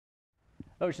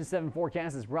Ocean 7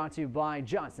 forecast is brought to you by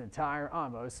Johnson Tire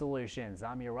Ammo Solutions.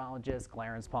 I'm meteorologist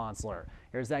Clarence Ponsler.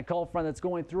 Here's that cold front that's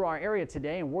going through our area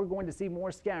today, and we're going to see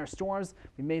more scattered storms.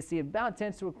 We may see about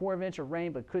 1/10 to a 1/4 inch of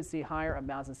rain, but could see higher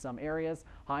amounts in some areas.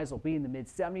 Highs will be in the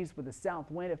mid-70s with a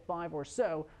south wind at 5 or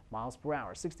so miles per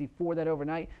hour. 64 that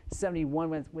overnight,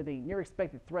 71 with a near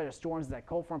expected threat of storms as that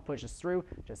cold front pushes through.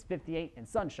 Just 58 and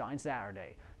sunshine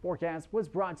Saturday. Forecast was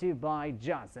brought to you by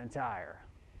Johnson Tire.